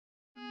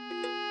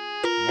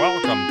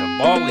Welcome to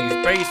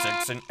Baldi's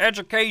Basics in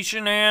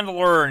Education and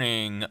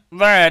Learning.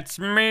 That's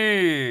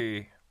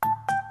me.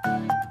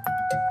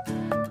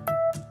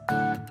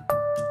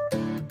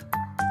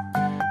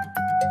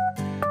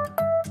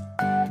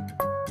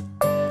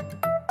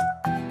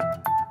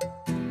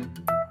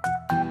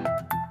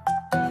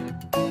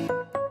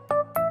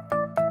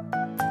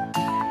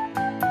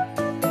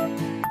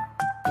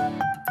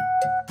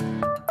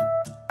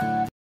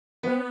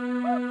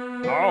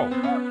 Oh,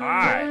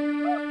 hi.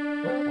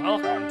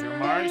 Welcome to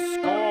my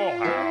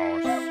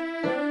schoolhouse.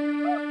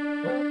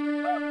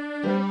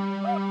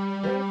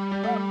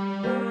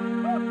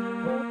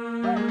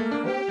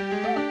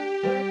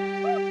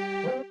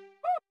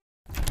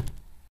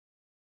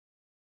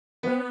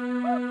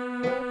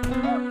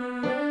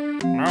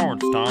 Now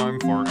it's time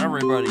for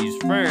everybody's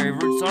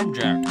favorite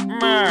subject,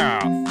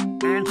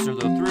 math. Answer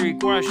the 3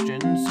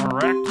 questions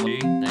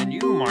correctly, and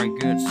you might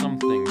get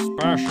something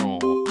special.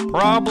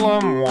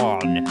 Problem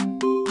 1.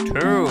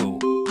 2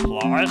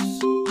 plus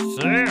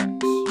 6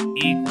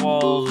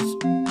 equals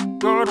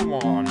good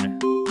one.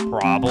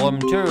 Problem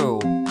 2.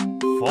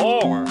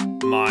 4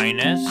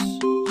 minus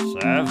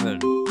 7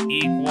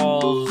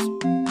 equals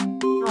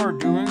you're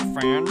doing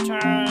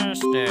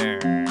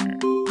fantastic.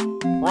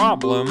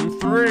 Problem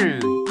 3.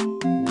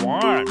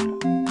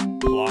 1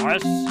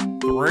 plus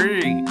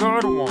 3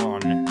 good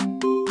one.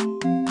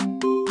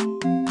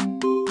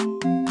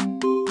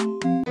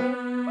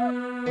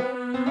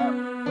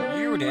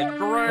 You did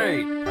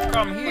great.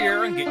 Come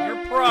here and get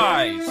your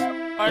prize,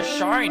 a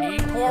shiny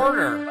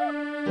quarter.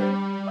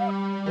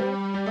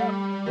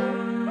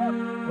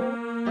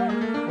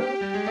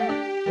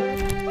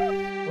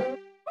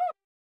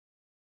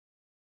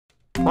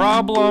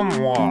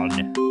 Problem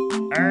 1.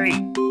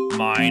 8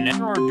 minus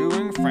you're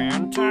doing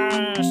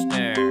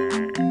fantastic.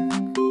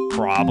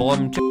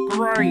 Problem 2.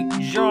 Great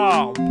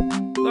job.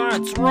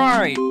 That's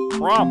right.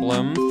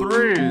 Problem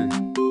 3.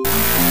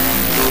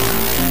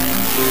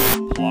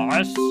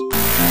 Plus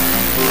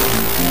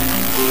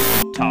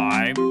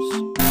times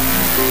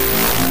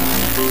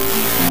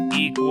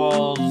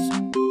equals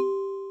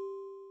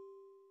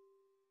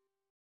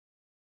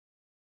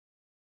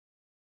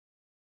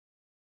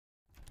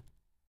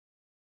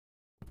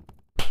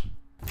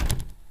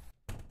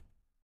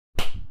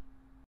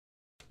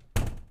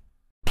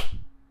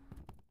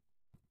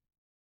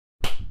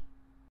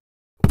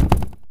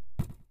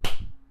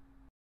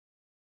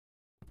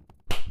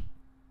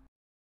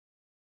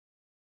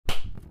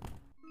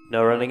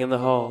no running in the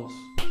halls.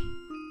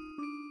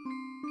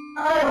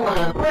 I want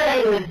to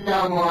play with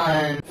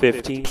someone.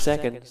 15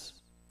 seconds.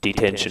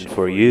 Detention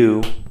for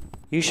you.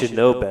 You should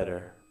know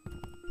better.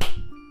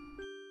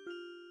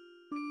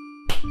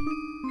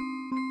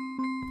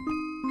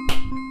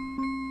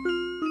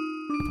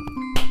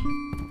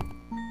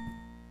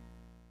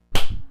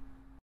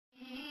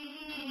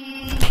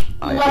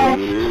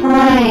 Let's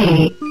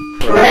play.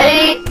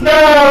 Ready,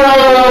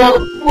 go!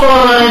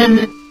 1,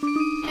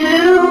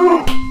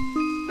 2,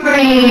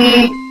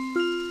 3,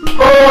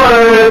 4.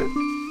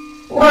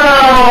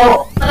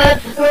 Wow,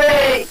 that's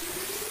great.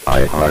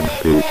 I hunt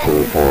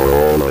people for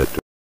all it.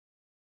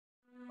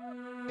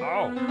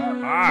 oh,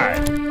 hi.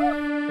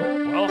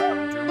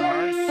 Welcome to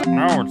my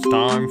now it's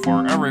time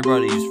for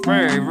everybody's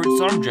favorite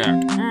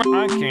subject.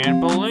 I can't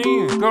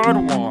believe good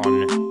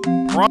one.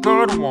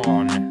 Good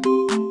one.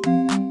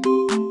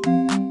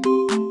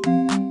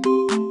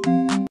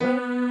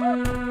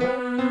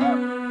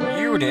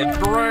 You did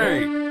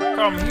great.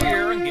 Come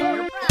here and get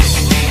your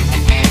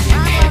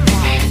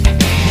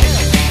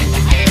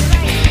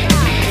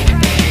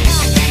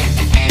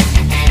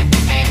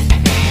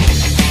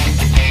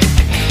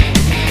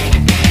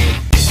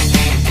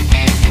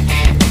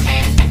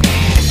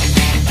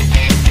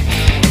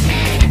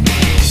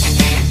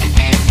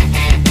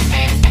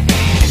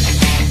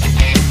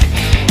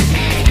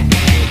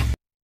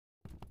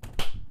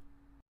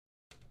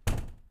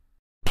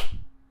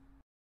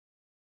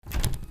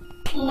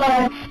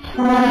 'Let's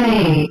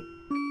play.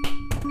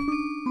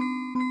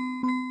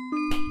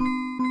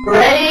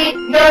 Ready,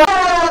 go!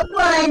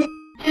 1,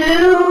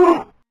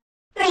 2,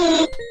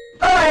 3,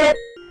 4.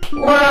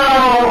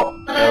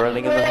 Wow, No that's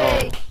running in the great.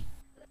 halls.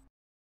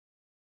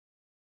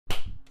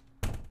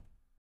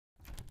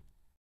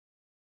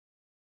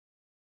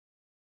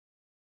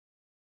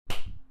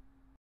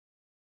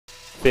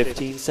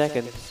 "15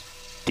 seconds.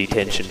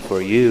 Detention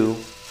for you.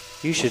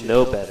 You should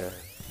know better."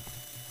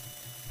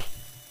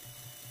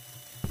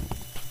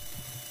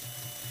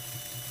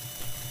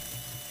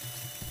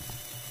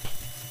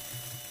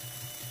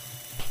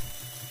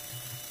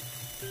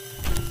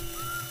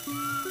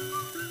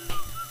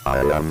 I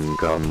am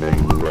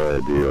coming,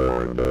 ready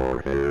or no,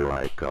 here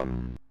I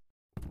come.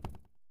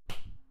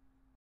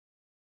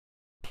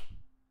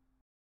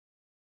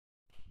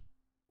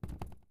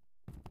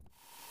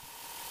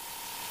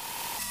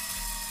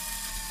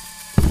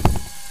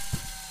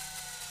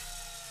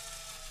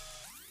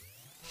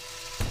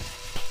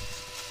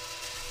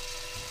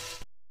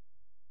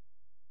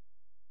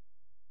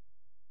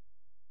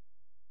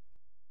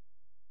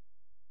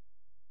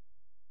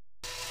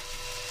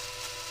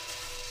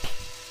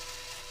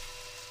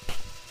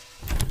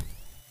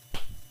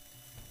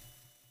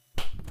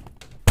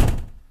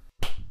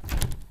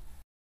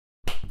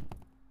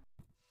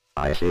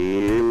 I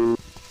see you,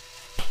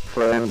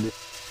 friend.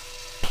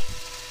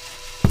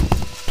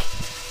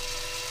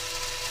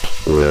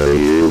 Will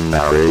you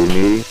marry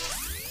me?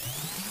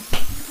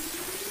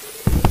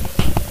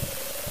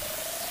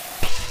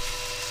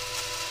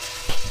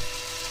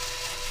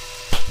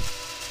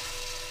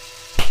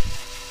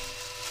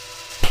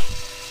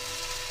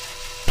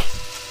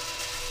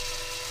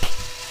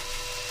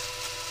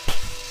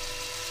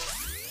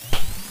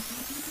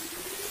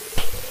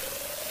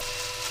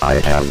 I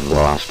have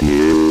lost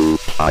you.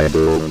 I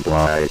don't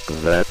like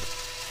that.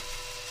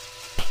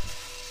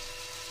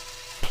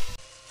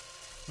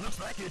 Looks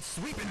like it's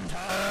sweeping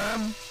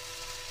time.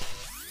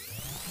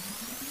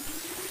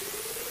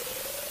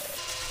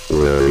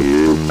 Will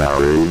you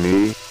marry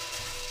me?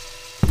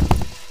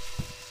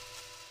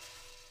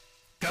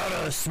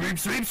 Gotta sweep,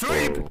 sweep,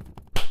 sweep. Oh,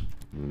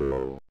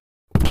 no.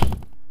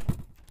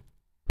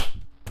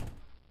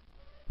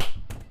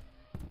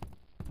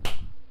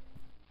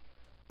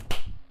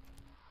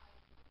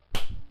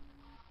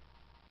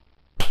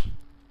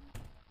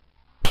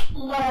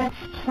 Let's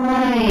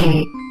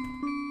play.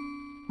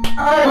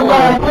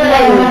 Let's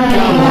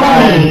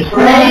play.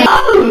 Play.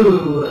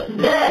 Oh,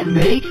 that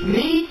makes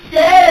me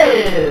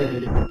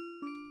sad.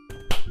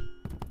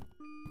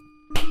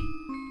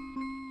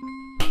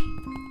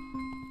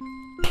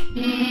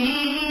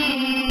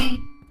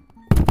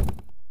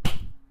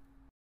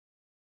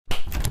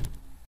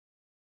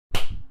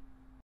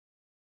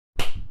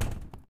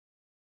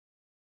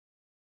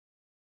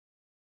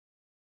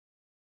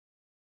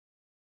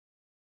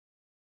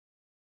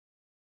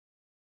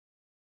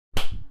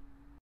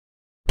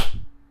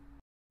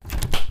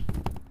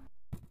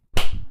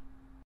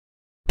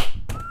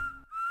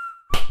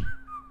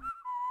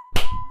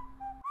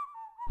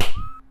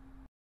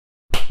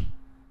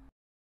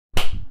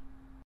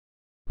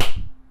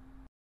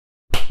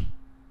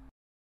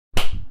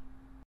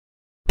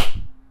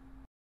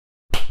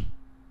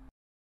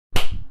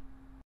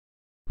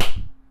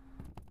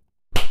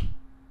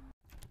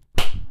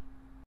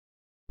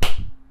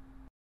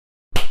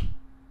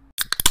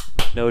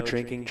 No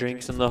drinking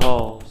drinks in the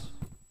halls.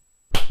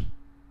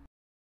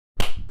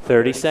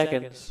 30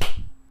 seconds.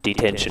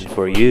 Detention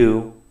for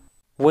you.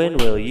 When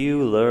will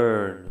you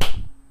learn?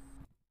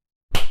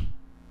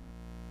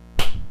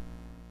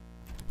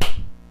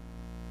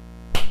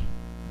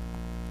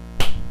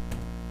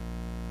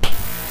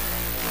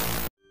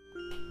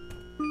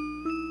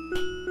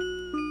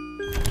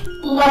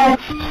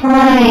 Let's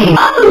play.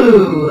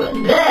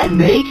 Oh, that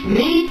makes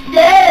me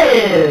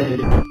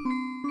sad.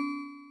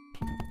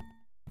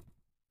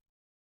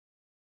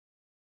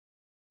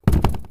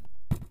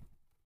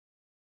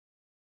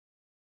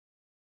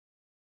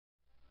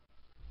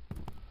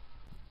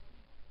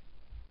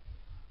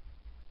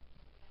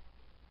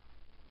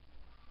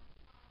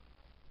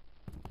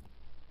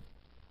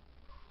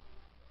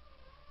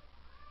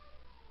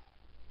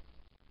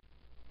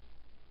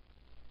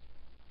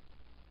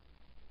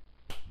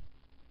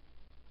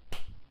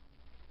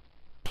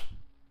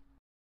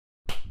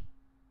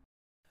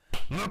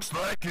 Looks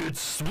like it's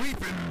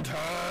sweeping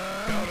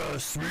time. Gotta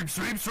sweep,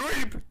 sweep,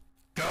 sweep.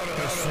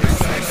 Gotta sweep,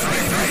 sweep,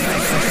 sweep,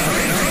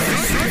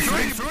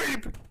 sweep, sweep,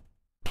 sweep.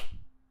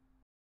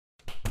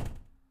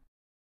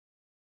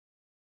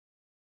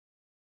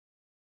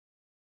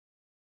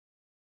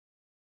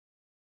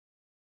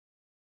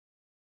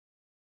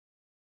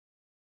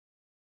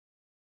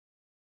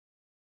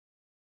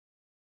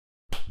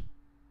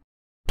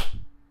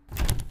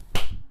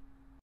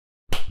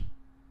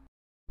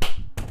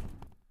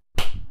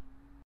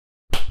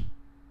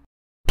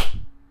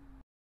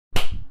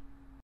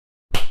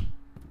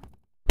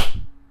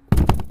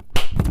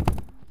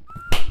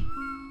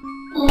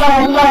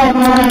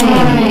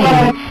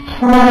 Let's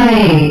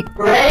play.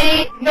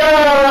 Ready?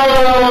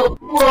 Go!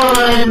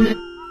 1,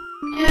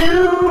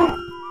 2,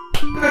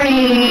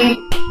 3,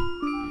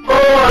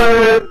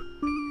 4.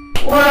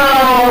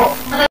 Well,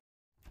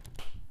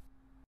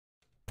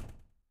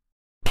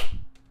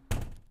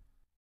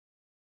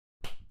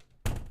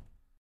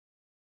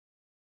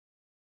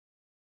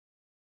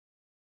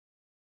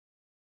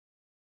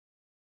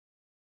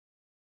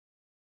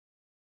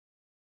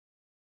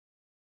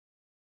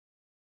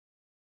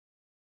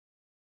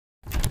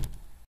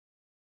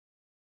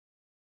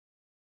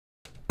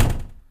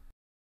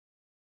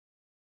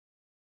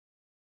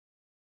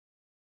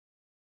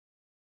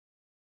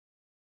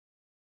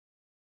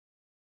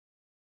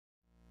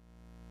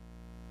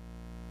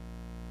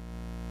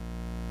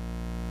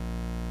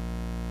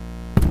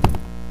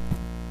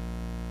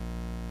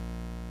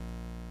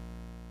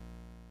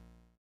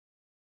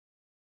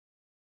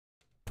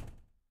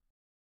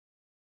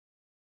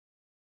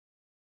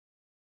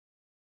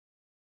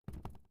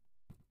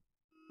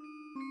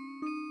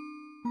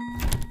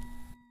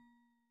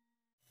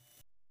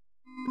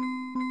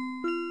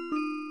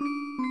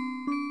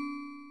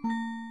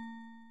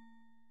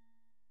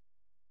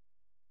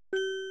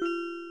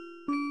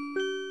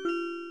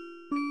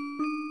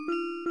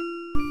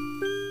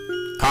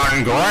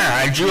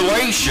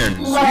 Congratulations!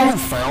 Let's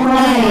You found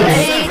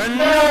play. 7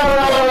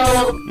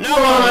 notebooks. Now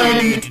all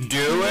you need to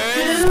do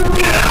is...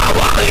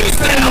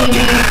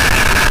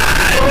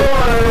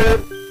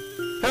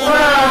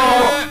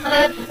 Wow,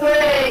 that's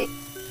great.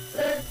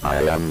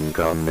 I am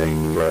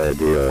coming,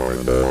 ready or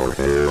no,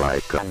 here I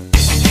come.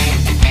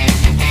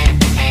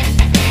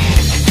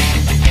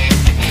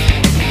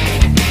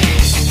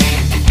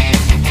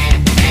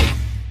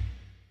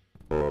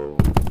 Oh,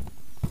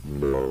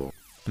 no.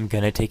 I'm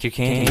gonna take your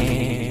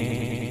candy.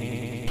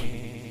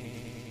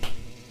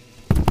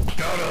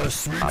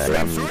 I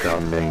am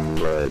coming,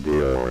 ready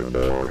or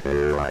no,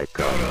 here I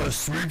come.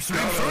 Sweep, sweep,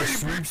 sweep,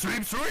 sweep,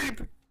 sweep,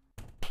 sweep.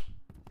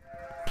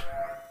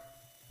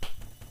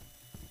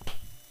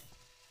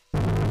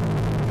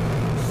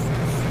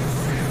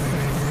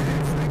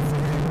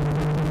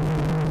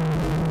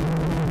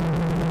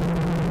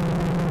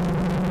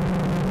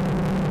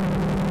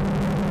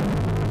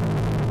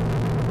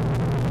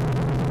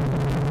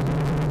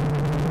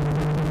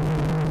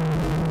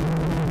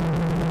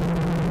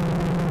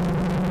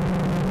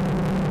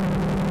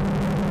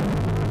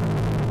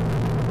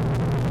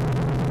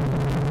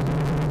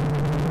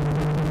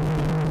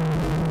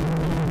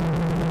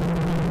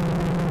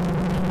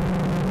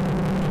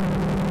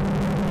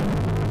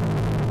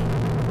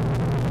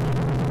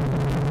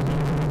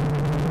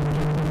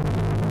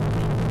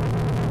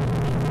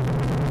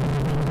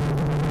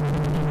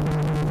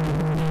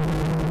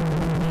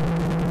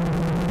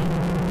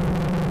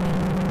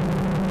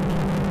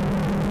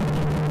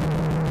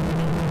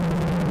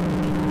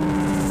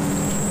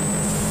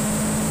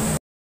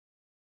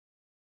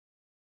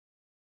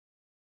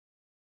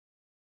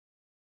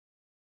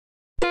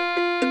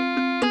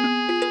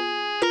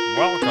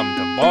 Welcome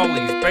to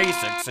Baldi's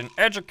Basics in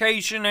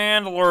Education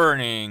and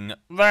Learning.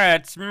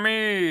 That's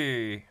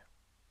me.